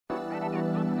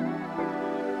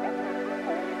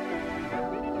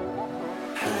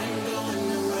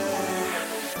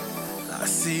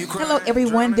Hello,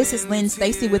 everyone. This is Lynn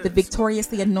Stacy with the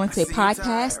Victoriously Anointed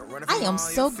podcast. I am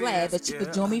so glad that you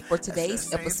could join me for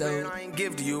today's episode.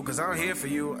 Get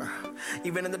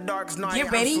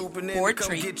ready for a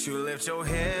treat. Lift your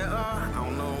head up. I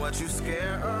don't know what you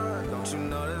scared of. Don't you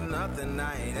know there's nothing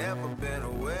I ain't ever been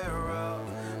aware of?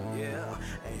 Yeah,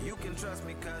 and you can trust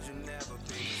me because you never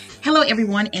been. Hello,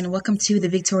 everyone, and welcome to the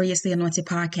Victoriously Anointed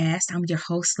podcast. I'm your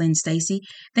host, Lynn Stacy.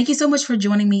 Thank you so much for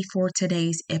joining me for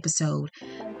today's episode.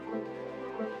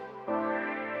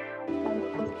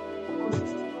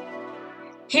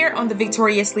 Here on the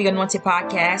Victoriously Anointed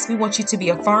podcast, we want you to be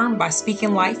affirmed by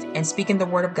speaking life and speaking the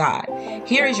word of God.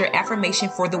 Here is your affirmation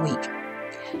for the week.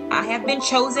 I have been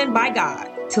chosen by God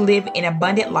to live an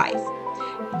abundant life.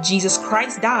 Jesus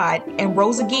Christ died and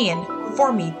rose again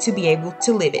for me to be able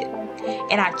to live it.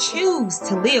 And I choose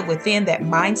to live within that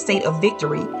mind state of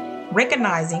victory,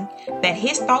 recognizing that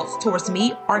His thoughts towards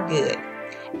me are good.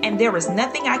 And there is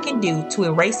nothing I can do to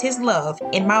erase His love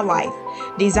in my life,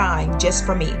 designed just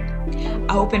for me.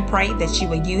 I hope and pray that you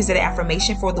will use that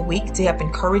affirmation for the week to help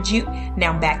encourage you.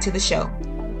 Now back to the show.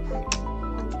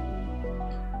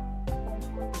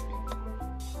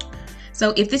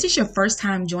 So if this is your first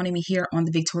time joining me here on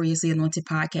the Victoriously Anointed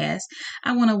podcast,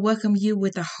 I want to welcome you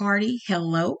with a hearty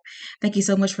hello. Thank you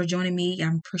so much for joining me.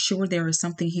 I'm for sure there is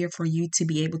something here for you to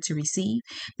be able to receive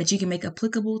that you can make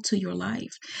applicable to your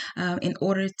life in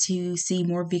order to see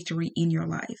more victory in your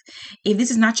life. If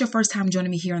this is not your first time joining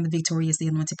me here on the Victoriously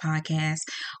Anointed podcast,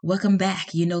 welcome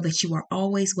back. You know that you are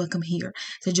always welcome here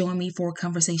to join me for a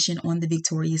conversation on the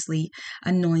Victoriously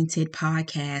Anointed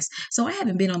podcast. So I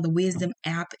haven't been on the Wisdom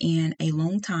app in a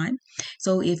long time.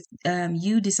 So if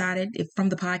you decided from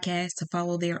the podcast to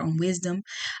follow there on Wisdom,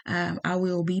 I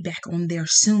will be back on there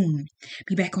soon.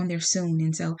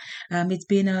 And so it's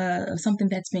been something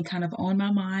that's been kind of on my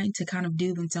mind to kind of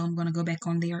do. And so I'm going to go back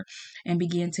on there and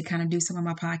begin to kind of do some of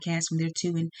my podcasts from there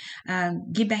too,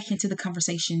 and get back into the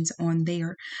conversations on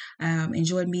there.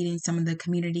 Enjoyed meeting some of the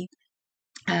community.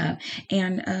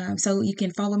 So you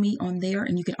can follow me on there,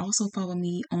 and you can also follow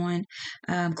me on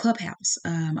Clubhouse.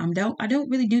 I don't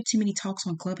really do too many talks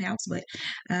on Clubhouse, but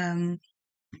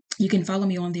you can follow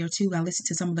me on there too. I listen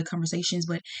to some of the conversations,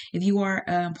 but if you are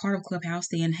part of Clubhouse,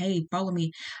 then hey, follow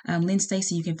me, Lynn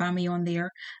Stacy. You can find me on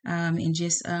there and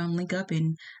just link up.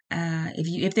 And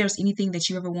if there's anything that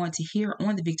you ever want to hear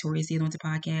on the Victoriously Anointed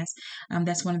podcast,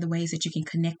 that's one of the ways that you can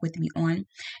connect with me on,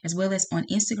 as well as on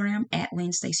Instagram at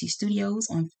Lynn Stacy Studios,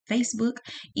 on Facebook,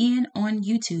 and on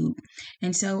YouTube.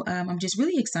 And so I'm just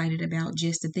really excited about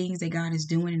just the things that God is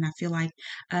doing, and I feel like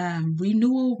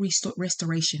renewal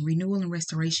and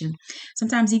restoration.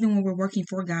 Sometimes even when we're working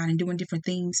for God and doing different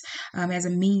things as a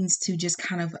means to just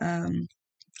kind of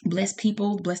bless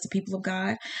the people of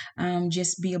God,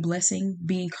 just be a blessing,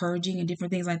 be encouraging, and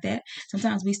different things like that.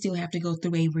 Sometimes we still have to go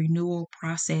through a renewal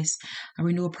process.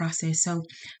 So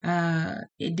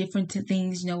different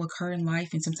things, occur in life,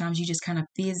 and sometimes you just kind of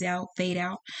fade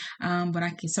out. But I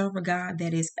can serve a God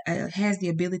that has the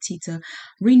ability to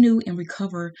renew and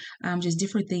recover just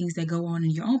different things that go on in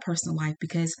your own personal life.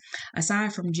 Because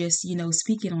aside from just,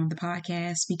 speaking on the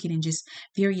podcast, speaking in just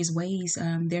various ways,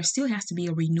 there still has to be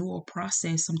a renewal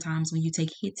process sometimes when you take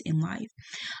hits in life.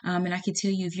 And I can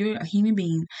tell you, if you're a human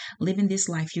being living this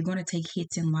life, you're going to take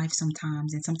hits in life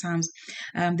sometimes. And sometimes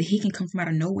the hit can come from out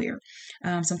of nowhere.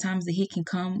 Sometimes the hit can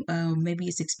come, maybe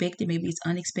it's expected, maybe it's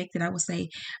unexpected. I would say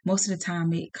most of the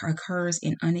time it occurs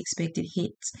in unexpected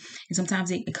hits. And sometimes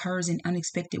it occurs in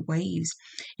unexpected waves.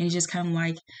 And it's just kind of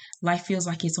like life feels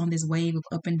like it's on this wave of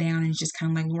up and down. And it's just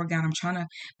kind of like, Lord God, I'm trying to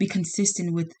be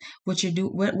consistent with what you're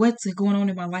doing, what's going on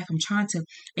in my life. I'm trying to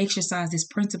exercise this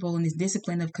principle and this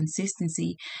discipline of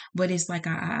consistency, but it's like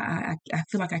I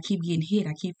feel like I keep getting hit.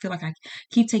 I feel like I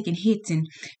keep taking hits and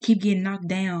keep getting knocked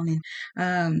down.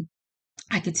 And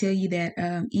I could tell you that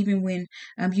even when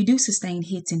you do sustain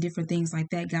hits and different things like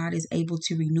that, God is able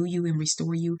to renew you and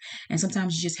restore you. And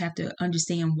sometimes you just have to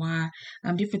understand why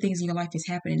different things in your life is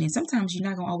happening. And sometimes you're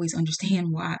not going to always understand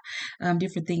why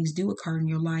different things do occur in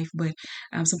your life. But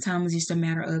sometimes it's just a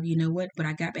matter of, you know what, but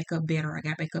I got back up better. I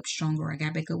got back up stronger. I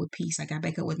got back up with peace. I got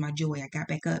back up with my joy. I got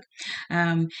back up.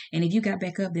 And if you got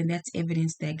back up, then that's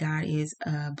evidence that God is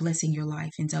blessing your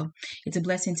life. And so it's a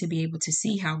blessing to be able to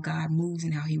see how God moves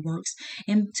and how He works,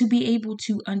 and to be able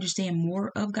to understand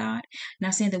more of God.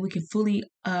 Not saying that we can fully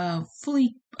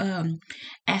fully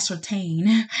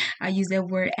ascertain. I use that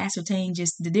word ascertain,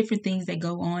 just the different things that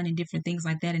go on and different things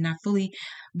like that. And I've fully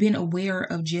been aware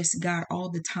of just God all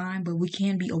the time, but we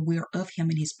can be aware of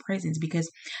Him in His presence because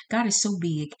God is so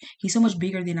big. He's so much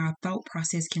bigger than our thought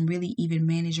process can really even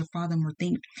manage or fathom or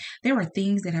think. There are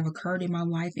things that have occurred in my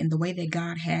life, and the way that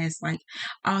God has like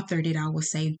authored it, I would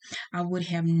say, I would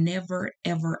have never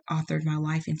ever authored my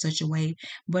life in such a way,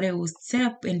 but it was set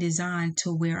up and designed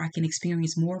to where I can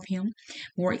experience more of Him,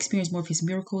 experience more of His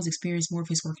miracles, experience more of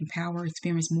His working power,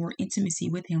 experience more intimacy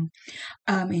with Him,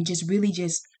 and just really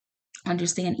just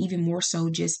understand even more so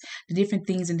just the different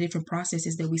things and different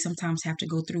processes that we sometimes have to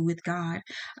go through with God,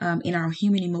 in our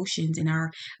human emotions and our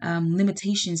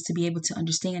limitations to be able to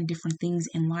understand different things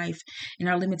in life, and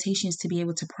our limitations to be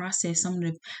able to process some of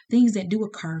the things that do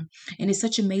occur. And it's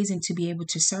such amazing to be able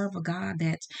to serve a God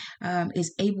that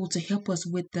is able to help us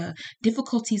with the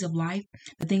difficulties of life,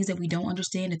 the things that we don't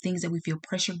understand, the things that we feel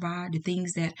pressured by, the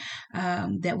things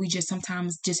that we just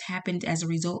sometimes just happened as a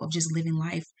result of just living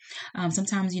life.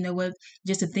 Sometimes, you know what,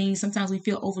 just the things, sometimes we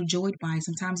feel overjoyed by it.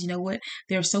 Sometimes, you know what,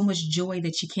 there's so much joy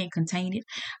that you can't contain it.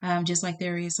 Just like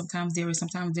sometimes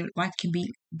life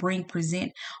can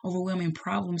present overwhelming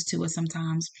problems to us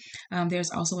sometimes.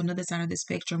 There's also another side of the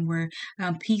spectrum where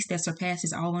peace that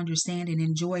surpasses all understanding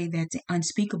and joy that's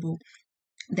unspeakable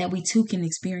that we too can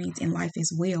experience in life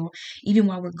as well, even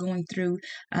while we're going through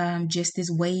just this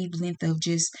wavelength of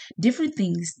just different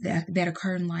things that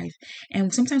occur in life.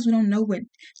 And sometimes we don't know what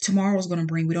tomorrow is going to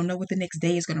bring. We don't know what the next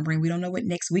day is going to bring. We don't know what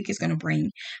next week is going to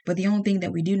bring. But the only thing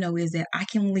that we do know is that I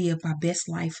can live my best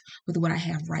life with what I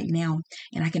have right now.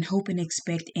 And I can hope and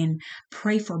expect and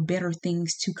pray for better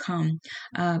things to come.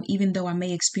 Even though I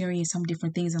may experience some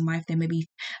different things in life that may be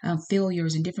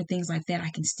failures and different things like that,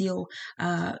 I can still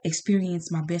experience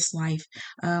my best life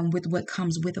with what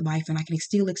comes with life, and I can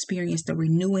still experience the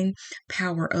renewing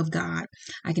power of God.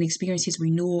 I can experience His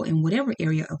renewal in whatever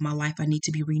area of my life I need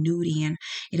to be renewed in.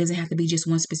 It doesn't have to be just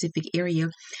one specific area.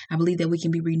 I believe that we can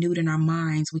be renewed in our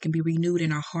minds, we can be renewed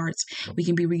in our hearts, we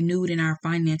can be renewed in our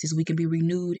finances, we can be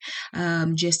renewed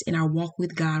just in our walk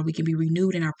with God, we can be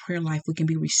renewed in our prayer life, we can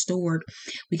be restored,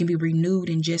 we can be renewed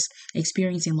in just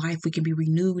experiencing life, we can be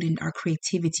renewed in our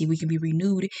creativity, we can be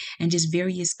renewed in just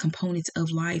various components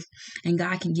of life. And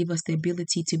God can give us the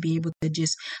ability to be able to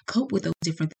just cope with those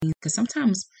different things, because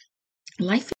sometimes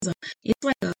life is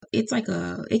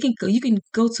it can go, you can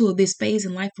go to this phase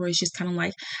in life where it's just kind of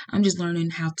like I'm just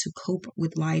learning how to cope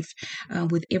with life,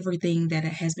 with everything that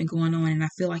has been going on. And I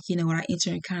feel like, you know, when I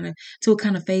enter kind of to a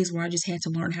kind of phase where I just had to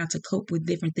learn how to cope with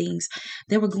different things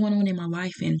that were going on in my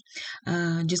life,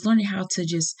 and just learning how to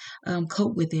just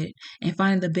cope with it and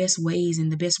finding the best ways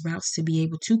and the best routes to be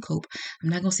able to cope. I'm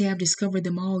not gonna say I've discovered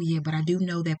them all yet, but I do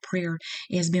know that prayer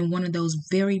has been one of those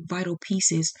very vital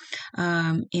pieces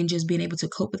in just being able to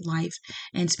cope with life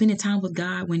and spending time with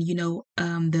God when, you know,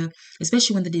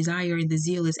 especially when the desire and the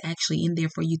zeal is actually in there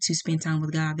for you to spend time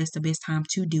with God. That's the best time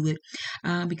to do it.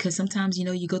 Because sometimes, you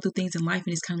know, you go through things in life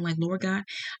and it's kind of like, Lord God,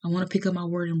 I want to pick up my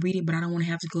word and read it, but I don't want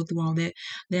to have to go through all the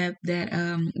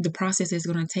process that's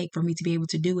going to take for me to be able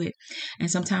to do it. And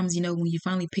sometimes, you know, when you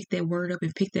finally pick that word up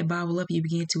and pick that Bible up, you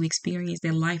begin to experience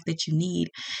that life that you need.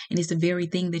 And it's the very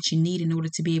thing that you need in order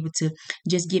to be able to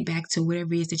just get back to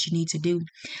whatever it is that you need to do.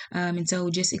 And so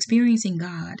just experiencing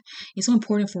God, it's so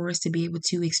important for us to be able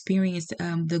to experience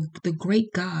the great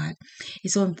God.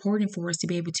 It's so important for us to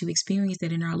be able to experience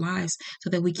that in our lives so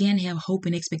that we can have hope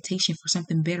and expectation for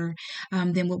something better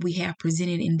than what we have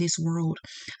presented in this world.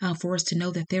 For us to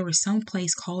know that there is some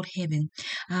place called heaven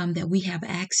that we have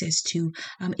access to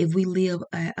if we live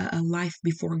a life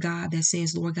before God that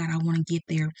says, Lord God, I want to get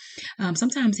there.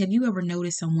 Sometimes, have you ever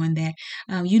noticed someone that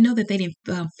you know that they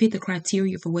didn't fit the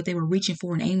criteria for what they were reaching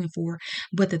for and aiming for,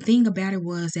 but the thing about it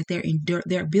was that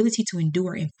their ability to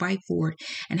endure and fight for it,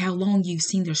 and how long you've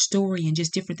seen their story and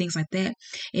just different things like that,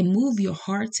 it moved your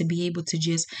heart to be able to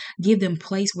just give them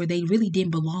place where they really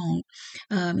didn't belong.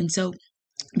 And so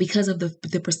because of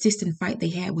the persistent fight they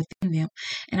had within them.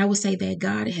 And I would say that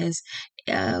God has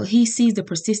he sees the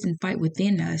persistent fight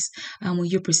within us. When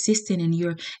you're persistent and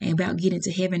you're about getting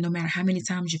to heaven, no matter how many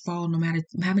times you fall, no matter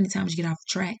how many times you get off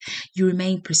track, you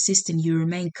remain persistent, you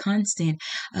remain constant,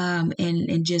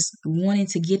 and just wanting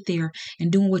to get there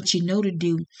and doing what you know to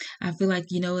do. I feel like,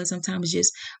 you know, sometimes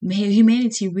just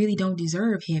humanity really don't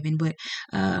deserve heaven, but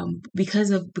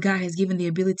because of God has given the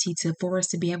ability to for us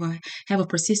to be able to have a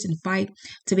persistent fight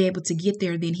to be able to get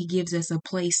there, then He gives us a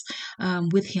place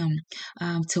with Him,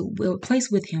 to a place place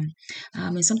with him.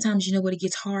 And sometimes, you know what, it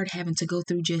gets hard having to go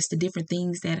through just the different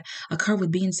things that occur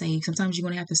with being saved. Sometimes you're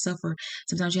going to have to suffer.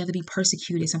 Sometimes you have to be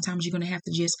persecuted. Sometimes you're going to have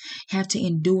to just have to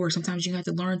endure. Sometimes you have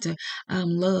to learn to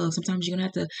love. Sometimes you're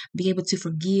going to have to be able to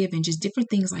forgive and just different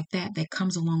things like that that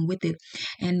comes along with it.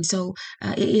 And so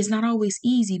it's not always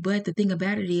easy, but the thing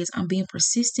about it is I'm being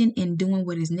persistent in doing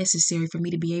what is necessary for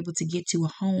me to be able to get to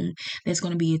a home that's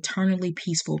going to be eternally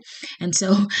peaceful. And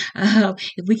so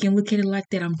if we can look at it like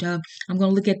that, I'm going to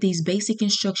look at these basic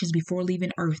instructions before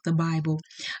leaving earth, the Bible,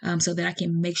 so that I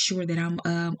can make sure that I'm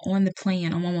on the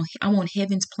plan. I'm on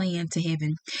heaven's plan to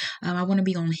heaven. I want to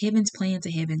be on heaven's plan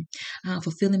to heaven,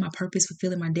 fulfilling my purpose,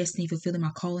 fulfilling my destiny, fulfilling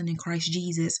my calling in Christ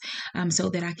Jesus, so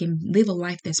that I can live a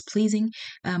life that's pleasing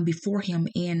before Him,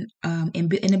 and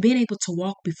being able to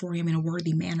walk before Him in a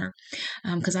worthy manner.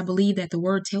 Because I believe that the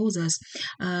Word tells us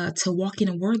to walk in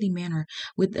a worthy manner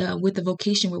with the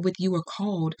vocation wherewith you are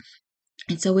called.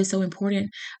 And so it's so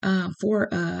important for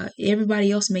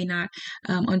everybody else may not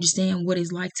understand what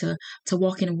it's like to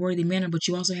walk in a worthy manner, but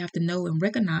you also have to know and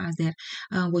recognize that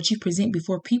what you present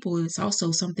before people is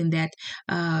also something that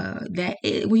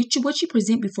what you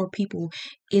present before people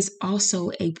is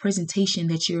also a presentation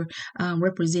that you're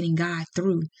representing God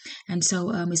through. And so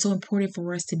it's so important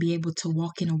for us to be able to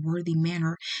walk in a worthy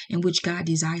manner in which God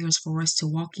desires for us to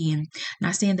walk in.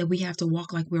 Not saying that we have to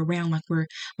walk like we're around,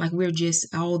 like we're just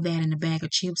all that in a bag of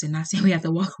chips, and not saying we have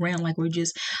to walk around like we're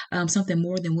just something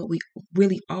more than what we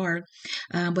really are.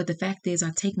 But the fact is, I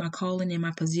take my calling and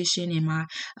my position and my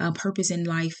purpose in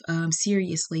life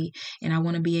seriously, and I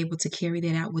want to be able to carry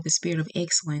that out with a spirit of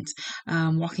excellence,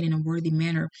 walking in a worthy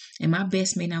manner. And my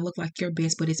best may not look like your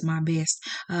best, but it's my best.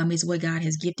 It's what God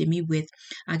has gifted me with.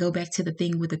 I go back to the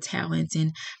thing with the talents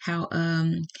and how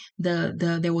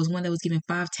there was one that was given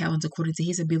 5 talents according to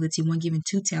his ability, one given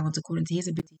 2 talents according to his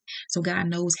ability. So God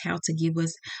knows how to give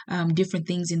us different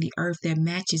things in the earth that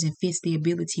matches and fits the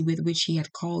ability with which He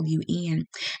had called you in.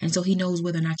 And so He knows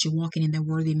whether or not you're walking in that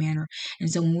worthy manner. And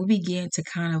so when we begin to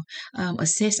kind of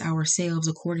assess ourselves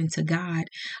according to God,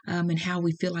 and how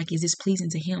we feel like is this pleasing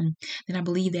to Him, then I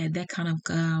believe that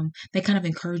kind of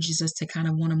encourages us to kind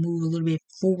of want to move a little bit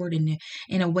forward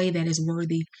in a way that is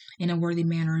worthy, in a worthy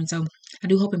manner. And so I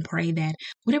do hope and pray that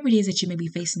whatever it is that you may be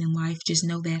facing in life, just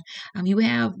know that you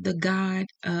have the God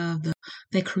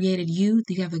that created you.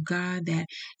 You have a God that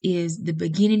is the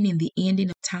beginning and the ending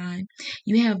of time.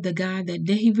 You have the God that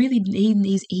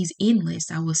he's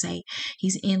endless. I will say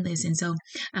He's endless. And so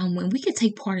when we can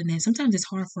take part in that, sometimes it's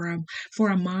hard for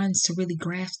our minds to really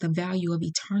grasp the value of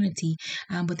eternity.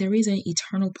 But there is an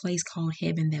eternal place called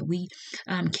heaven that we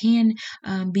can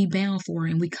be bound for,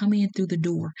 and we come in through the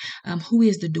door. Who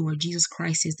is the door? Jesus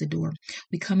Christ is the door.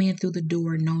 We come in through the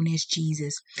door known as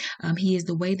Jesus. He is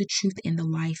the way, the truth, and the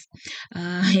life.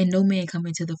 And no man come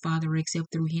into the Father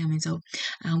except through Him. And so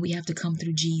we have to come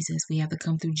through Jesus. We have to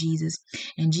come through Jesus.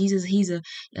 And Jesus, He's a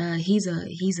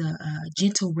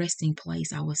gentle resting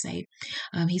place, I would say.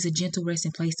 He's a gentle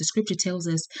resting place. The Scripture tells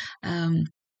us,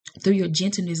 through your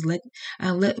gentleness, let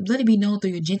it be known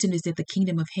through your gentleness that the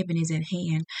kingdom of heaven is at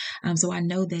hand. So I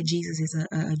know that Jesus is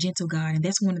a gentle God, and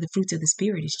that's one of the fruits of the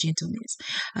Spirit is gentleness.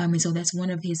 And so that's one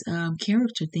of His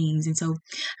character things. And so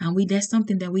that's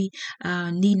something that we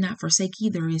need not forsake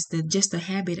either, is just the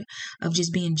habit of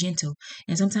just being gentle.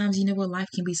 And sometimes, you know what, life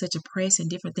can be such a press and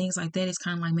different things like that. It's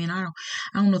kind of like, man, I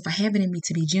don't know if I have it in me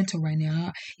to be gentle right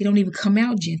now. It don't even come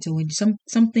out gentle. And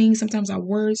some things, sometimes our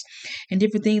words and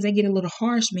different things, they get a little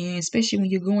harsh, man, especially when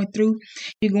you're going through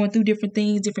different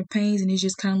things, different pains, and it's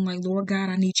just kind of like, Lord God,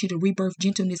 I need you to rebirth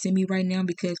gentleness in me right now,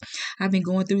 because I've been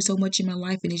going through so much in my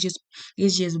life, and it's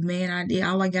just man,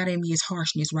 all I got in me is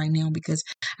harshness right now, because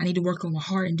I need to work on my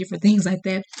heart and different things like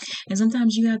that. And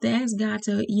sometimes you have to ask God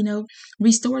to,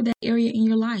 restore that area in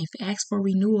your life, ask for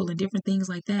renewal and different things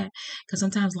like that, because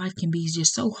sometimes life can be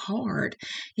just so hard.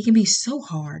 It can be so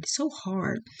hard.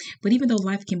 But even though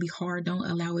life can be hard, don't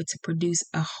allow it to produce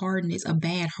a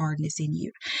bad hardness in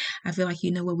you. I feel like,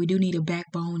 we do need a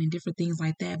backbone and different things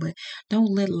like that, but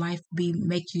don't let life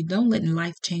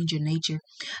change your nature.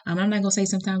 I'm not going to say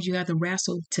sometimes you have to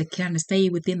wrestle to kind of stay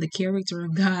within the character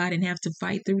of God and have to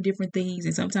fight through different things.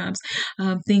 And sometimes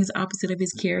things opposite of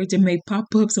His character may pop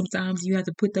up. Sometimes you have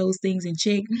to put those things in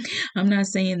check. I'm not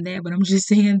saying that, but I'm just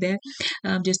saying that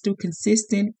just through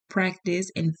consistent practice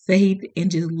and faith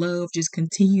and just love, just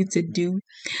continue to do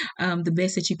the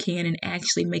best that you can, and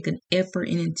actually make an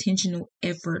intentional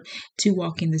effort to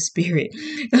walk in the Spirit.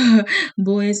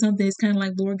 Boy, it's something. It's kind of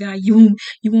like, Lord God, you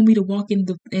want me to walk in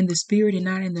the Spirit and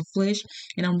not in the flesh,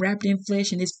 and I'm wrapped in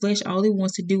flesh, and this flesh, all it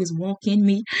wants to do is walk in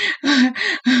me.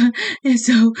 And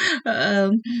so,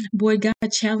 um, boy, God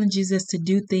challenges us to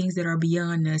do things that are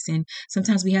beyond us. And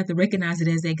sometimes we have to recognize it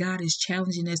as that God is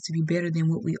challenging us to be better than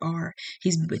what we are.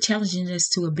 He's challenging us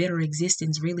to a better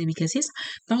existence, really, because His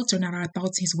thoughts are not our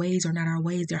thoughts, His ways are not our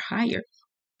ways, they're higher.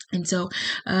 And so,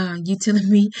 you telling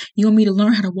me you want me to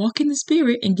learn how to walk in the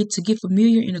spirit and get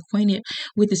familiar and acquainted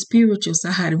with the spiritual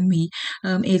side of me,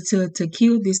 and to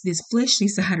kill this fleshly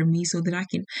side of me, so that I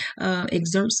can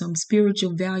exert some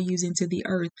spiritual values into the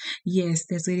earth. Yes,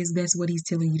 that's it is. That's what He's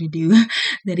telling you to do.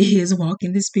 That is walk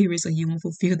in the spirit, so you won't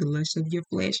fulfill the lust of your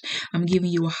flesh. I'm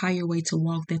giving you a higher way to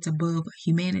walk that's above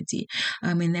humanity,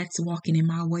 and that's walking in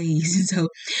my ways. And so,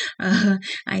 I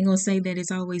ain't gonna say that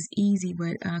it's always easy,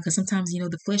 but because sometimes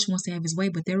the flesh wants to have his way,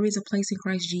 but there is a place in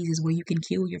Christ Jesus where you can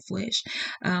kill your flesh.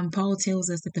 Paul tells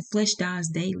us that the flesh dies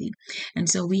daily, and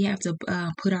so we have to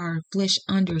put our flesh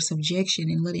under subjection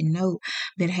and let it know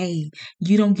that, hey,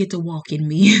 you don't get to walk in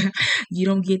me. You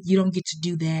don't get to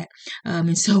do that.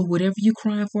 And so whatever you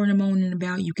crying for in the morning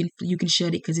about, you can shut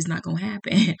it, because it's not gonna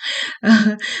happen.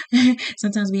 uh,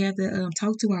 Sometimes we have to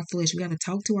talk to our flesh. We have to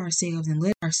talk to ourselves and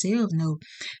let ourselves know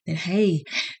that, hey,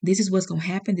 this is what's going to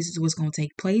happen. This is what's going to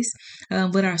take place.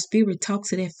 Let our spirit talk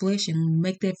to that flesh and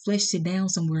make that flesh sit down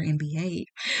somewhere and behave.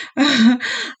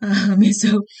 And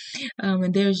so,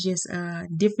 and there's just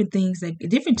different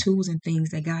tools and things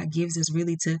that God gives us,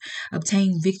 really, to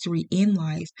obtain victory in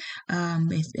life.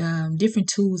 Different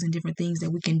tools and different things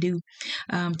that we can do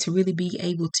to really be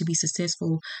able to be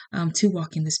successful, to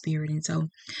walk in the spirit. And so,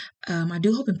 I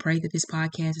do hope and pray that this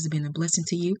podcast has been a blessing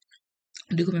to you.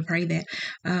 I do hope and pray that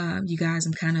you guys,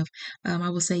 I'm kind of, I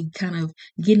would say, kind of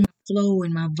getting my flow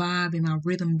and my vibe and my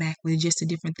rhythm back with just the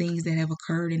different things that have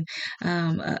occurred and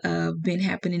been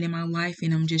happening in my life.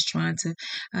 And I'm just trying to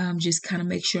just kind of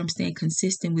make sure I'm staying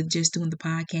consistent with just doing the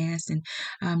podcast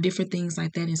and different things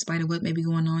like that, in spite of what may be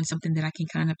going on, something that I can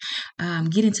kind of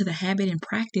get into the habit and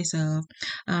practice of,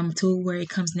 to where it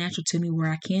comes natural to me,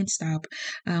 where I can't stop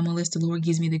unless the Lord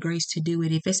gives me the grace to do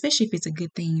it, especially if it's a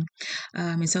good thing.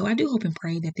 And so I do hope and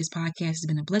pray that this podcast has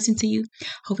been a blessing to you.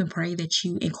 Hope and pray that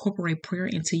you incorporate prayer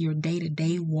into your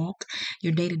day-to-day walk,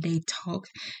 your day-to-day talk.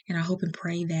 And I hope and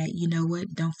pray that,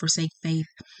 don't forsake faith,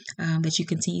 that you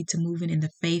continue to move in the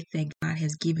faith that God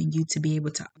has given you to be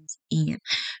able to in.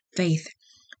 Faith,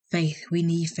 faith. We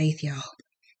need faith, y'all.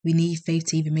 We need faith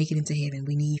to even make it into heaven.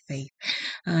 We need faith.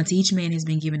 To each man has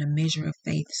been given a measure of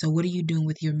faith. So what are you doing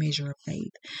with your measure of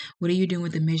faith? What are you doing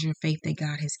with the measure of faith that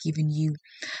God has given you?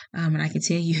 And I can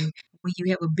tell you, when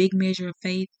you have a big measure of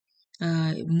faith,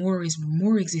 more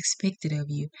is expected of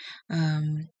you.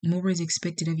 More is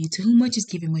expected of you. To whom much is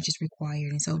given, much is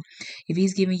required. And so, if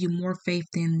He's giving you more faith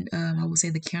than I would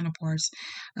say the counterparts,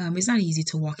 it's not easy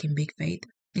to walk in big faith.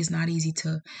 It's not easy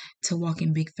to walk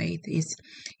in big faith.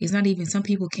 It's not even, some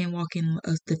people can't walk in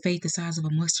the faith the size of a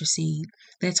mustard seed.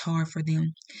 That's hard for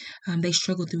them. They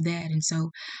struggle through that, and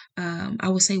so I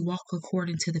would say walk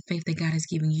according to the faith that God has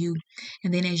given you,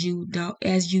 and then as you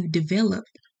develop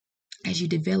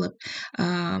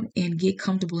and get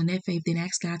comfortable in that faith, then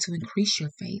ask God to increase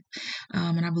your faith.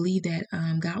 And I believe that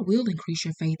God will increase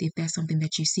your faith if that's something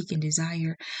that you seek and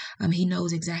desire. He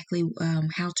knows exactly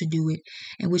how to do it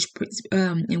and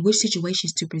which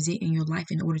situations to present in your life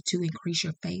in order to increase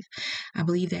your faith. I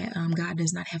believe that God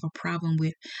does not have a problem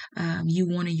with you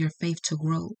wanting your faith to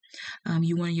grow.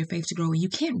 You wanting your faith to grow, and you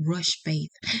can't rush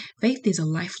faith. Faith is a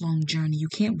lifelong journey. You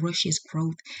can't rush its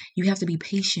growth. You have to be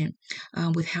patient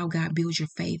with how God builds your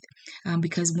faith,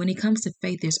 because when it comes to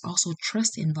faith, there's also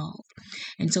trust involved,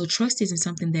 and so trust isn't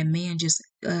something that man just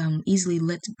easily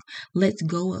lets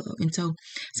go of. And so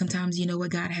sometimes,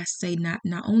 what God has to say, not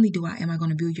only am I going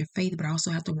to build your faith, but I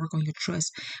also have to work on your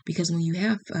trust, because when you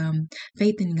have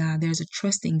faith in God, there's a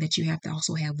trusting that you have to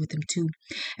also have with Him too.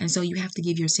 And so you have to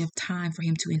give yourself time for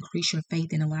Him to increase your faith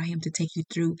and allow Him to take you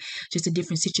through just the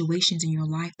different situations in your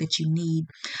life that you need.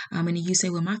 And then you say,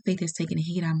 well, my faith has taken a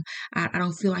hit. I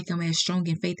don't feel like I'm as strong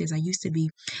in faith as I used to be.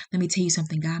 Let me tell you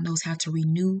something. God knows how to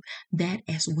renew that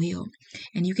as well.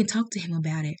 And you can talk to Him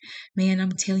about it. Man,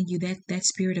 I'm telling you, that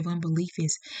spirit of unbelief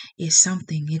is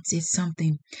something. It's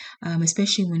something.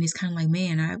 Especially when it's kind of like,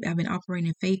 man, I've been operating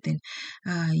in faith, and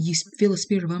you feel a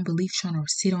spirit of unbelief trying to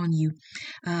sit on you.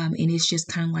 And it's just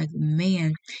kind of like,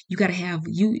 man, you got to have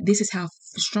this is how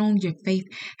strong your faith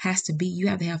has to be. You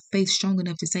have to have faith strong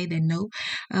enough to say that, no,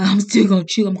 I'm still going to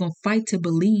chew. I'm going to fight to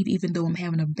believe, even though I'm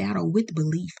having a battle with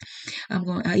belief.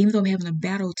 Even though I'm having a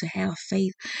battle to have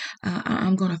faith,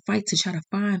 I'm going to fight to try to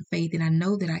find faith. And I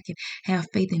know that I can have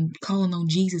faith in calling on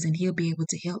Jesus, and He'll be able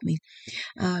to help me.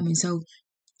 And so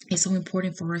It's so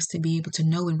important for us to be able to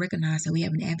know and recognize that we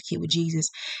have an advocate with Jesus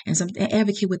and some an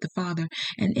advocate with the Father.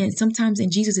 And sometimes,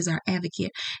 and Jesus is our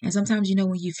advocate. And sometimes,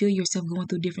 when you feel yourself going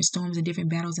through different storms and different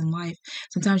battles in life,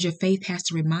 sometimes your faith has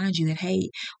to remind you that, hey,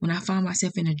 when I find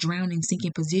myself in a drowning,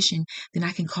 sinking position, then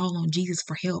I can call on Jesus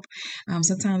for help.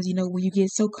 Sometimes, when you get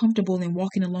so comfortable in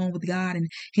walking along with God and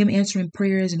Him answering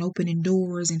prayers and opening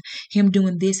doors and Him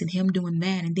doing this and Him doing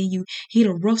that, and then you hit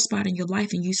a rough spot in your life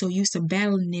and you so used to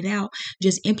battling it out,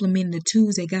 just implementing the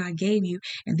tools that God gave you.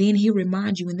 And then He'll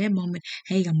remind you in that moment,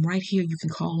 hey, I'm right here. You can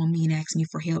call on me and ask me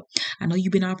for help. I know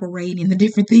you've been operating in the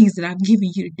different things that I've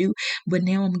given you to do, but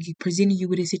now I'm presenting you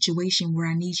with a situation where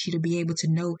I need you to be able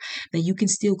to know that you can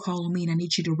still call on me. And I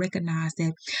need you to recognize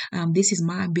that this is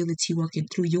my ability working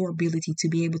through your ability to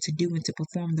be able to do and to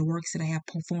perform the works that I have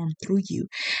performed through you.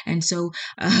 And so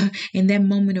in that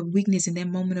moment of weakness, in that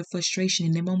moment of frustration,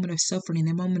 in that moment of suffering, in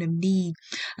that moment of need,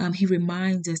 He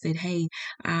reminds us that, hey,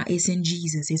 it's in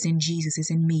Jesus, it's in Jesus,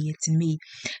 it's in me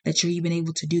that you're even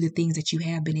able to do the things that you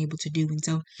have been able to do. And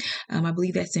so I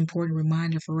believe that's an important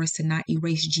reminder for us to not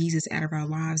erase Jesus out of our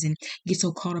lives and get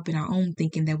so caught up in our own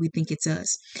thinking that we think it's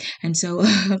us. And so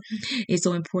it's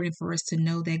so important for us to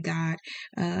know that God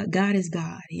is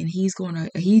God, and He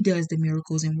does the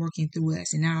miracles and working through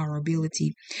us and our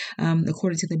ability,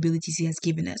 according to the abilities He has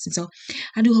given us. And so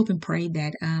I do hope and pray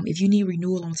that if you need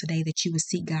renewal on today, that you would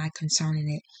seek God concerning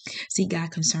it. Seek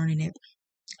God concerning it.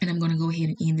 And I'm going to go ahead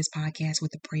and end this podcast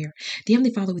with a prayer. Dear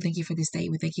Heavenly Father, we thank you for this day.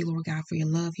 We thank you, Lord God, for your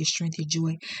love, your strength, your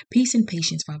joy, peace, and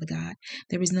patience, Father God.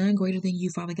 There is none greater than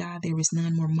you, Father God. There is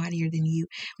none more mightier than you.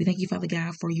 We thank you, Father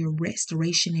God, for your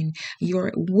restoration and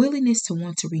your willingness to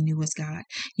want to renew us, God.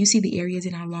 You see the areas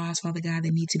in our lives, Father God,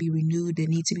 that need to be renewed, that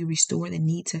need to be restored, that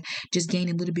need to just gain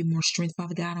a little bit more strength,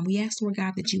 Father God. And we ask, Lord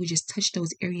God, that you would just touch those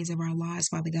areas of our lives,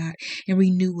 Father God, and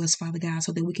renew us, Father God,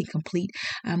 so that we can complete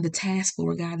the task,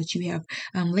 Lord God, that you have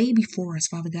lay before us,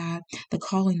 Father God, the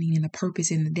calling and the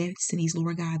purpose and the destinies,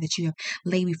 Lord God, that you have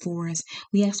laid before us.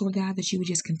 We ask, Lord God, that you would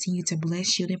just continue to bless,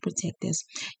 shield, and protect us.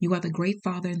 You are the great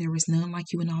Father, and there is none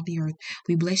like you in all the earth.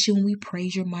 We bless you and we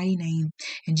praise your mighty name.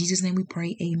 In Jesus' name we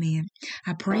pray, amen.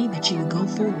 I pray that you will go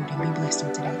forward and be blessed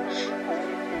on today.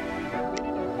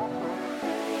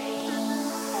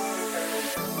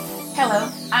 Hello,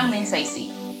 I'm Lynn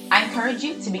Stacy. I encourage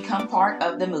you to become part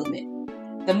of the movement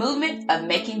of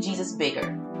Making Jesus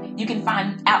Bigger. You can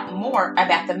find out more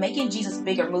about the Making Jesus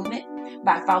Bigger movement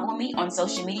by following me on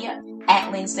social media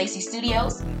at Lynn Stacy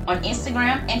Studios on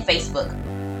Instagram and Facebook.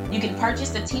 You can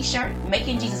purchase the t-shirt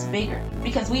Making Jesus Bigger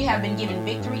because we have been given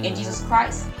victory in Jesus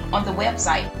Christ on the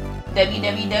website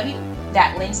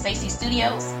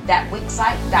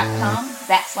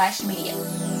www.lynnstacystudios.wixsite.com/media.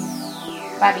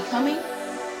 By becoming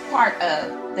part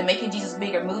of the Making Jesus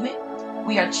Bigger movement,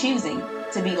 we are choosing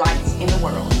to be lights in the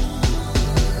world.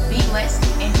 Be blessed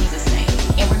in Jesus' name.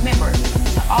 And remember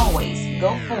to always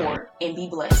go forward and be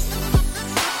blessed.